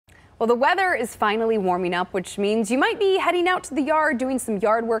Well, the weather is finally warming up, which means you might be heading out to the yard, doing some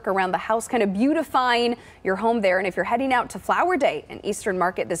yard work around the house, kind of beautifying your home there. And if you're heading out to Flower Day in Eastern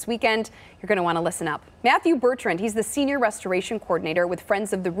Market this weekend, you're going to want to listen up. Matthew Bertrand, he's the Senior Restoration Coordinator with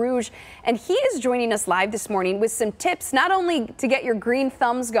Friends of the Rouge, and he is joining us live this morning with some tips, not only to get your green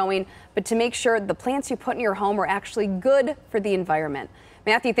thumbs going, but to make sure the plants you put in your home are actually good for the environment.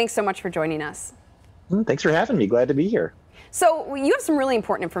 Matthew, thanks so much for joining us. Thanks for having me. Glad to be here. So you have some really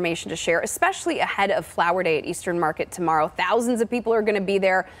important information to share, especially ahead of Flower Day at Eastern Market tomorrow. Thousands of people are going to be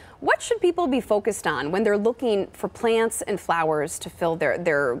there. What should people be focused on when they're looking for plants and flowers to fill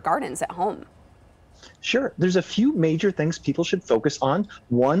their gardens at home? Sure. There's a few major things people should focus on.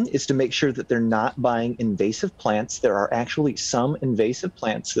 One is to make sure that they're not buying invasive plants. There are actually some invasive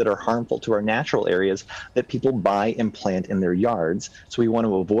plants that are harmful to our natural areas that people buy and plant in their yards. So we want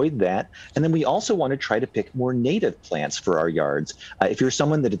to avoid that. And then we also want to try to pick more native plants for our yards. If you're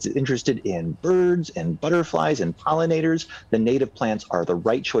someone that is interested in birds and butterflies and pollinators, the native plants are the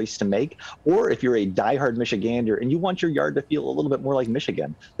right choice to make. Or if you're a diehard Michigander and you want your yard to feel a little bit more like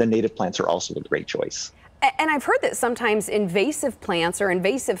Michigan, the native plants are also a great choice. And I've heard that sometimes invasive plants or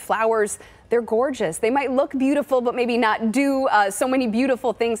invasive flowers, they're gorgeous. They might look beautiful, but maybe not do so many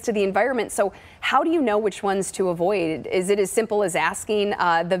beautiful things to the environment. So how do you know which ones to avoid? Is it as simple as asking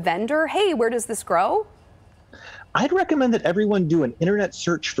the vendor, hey, where does this grow? I'd recommend that everyone do an internet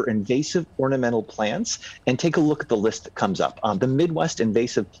search for invasive ornamental plants and take a look at the list that comes up. The Midwest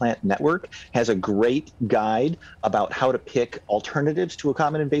Invasive Plant Network has a great guide about how to pick alternatives to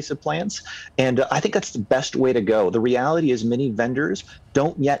common invasive plants. And I think that's the best way to go. The reality is many vendors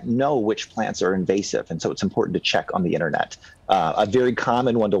don't yet know which plants are invasive. And so it's important to check on the internet. A very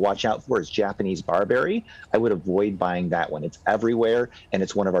common one to watch out for is Japanese barberry. I would avoid buying that one. It's everywhere, and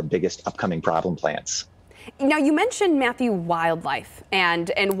it's one of our biggest upcoming problem plants. Now, you mentioned, Matthew, wildlife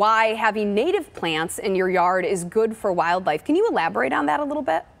and why having native plants in your yard is good for wildlife. Can you elaborate on that a little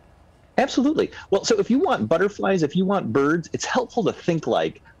bit? Absolutely. Well, so if you want butterflies, if you want birds, it's helpful to think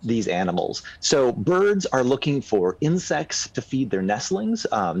like these animals. So birds are looking for insects to feed their nestlings.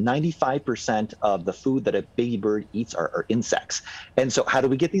 95% of the food that a baby bird eats are insects. And so how do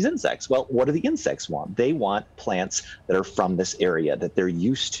we get these insects? Well, what do the insects want? They want plants that are from this area that they're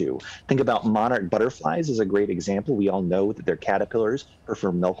used to. Think about monarch butterflies as a great example. We all know that their caterpillars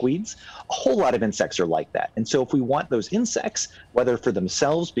prefer milkweeds. A whole lot of insects are like that. And so if we want those insects, whether for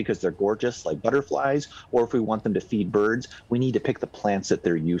themselves because they're gorgeous like butterflies, or if we want them to feed birds, we need to pick the plants that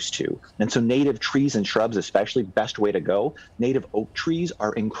they're used to. And so native trees and shrubs, especially, best way to go. Native oak trees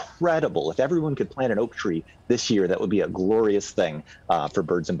are incredible. If everyone could plant an oak tree this year, that would be a glorious thing for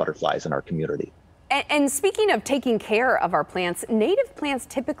birds and butterflies in our community. And speaking of taking care of our plants, native plants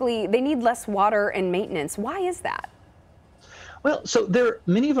typically, they need less water and maintenance. Why is that? Well, so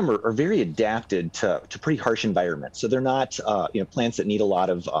many of them are very adapted to pretty harsh environments. So they're not plants that need a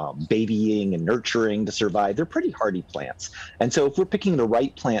lot of babying and nurturing to survive. They're pretty hardy plants. And so if we're picking the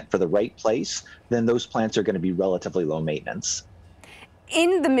right plant for the right place, then those plants are going to be relatively low maintenance.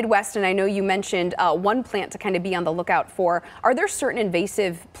 In the Midwest, and I know you mentioned one plant to kind of be on the lookout for, are there certain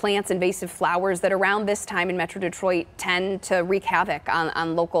invasive plants, invasive flowers that around this time in Metro Detroit tend to wreak havoc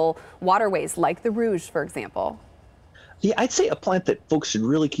on local waterways, like the Rouge, for example? Yeah, I'd say a plant that folks should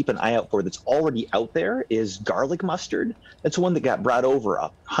really keep an eye out for that's already out there is garlic mustard. That's one that got brought over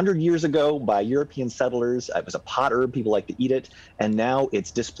 100 years ago by European settlers. It was a pot herb, people like to eat it, and now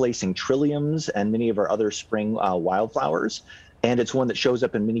it's displacing trilliums and many of our other spring wildflowers. And it's one that shows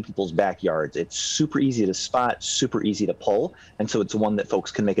up in many people's backyards. It's super easy to spot, super easy to pull, and so it's one that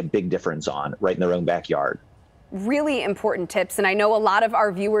folks can make a big difference on right in their own backyard. Really important tips, and I know a lot of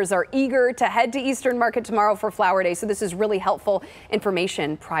our viewers are eager to head to Eastern Market tomorrow for Flower Day, so this is really helpful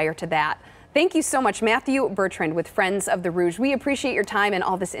information prior to that. Thank you so much, Matthew Bertrand with Friends of the Rouge. We appreciate your time and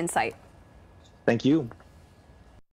all this insight. Thank you.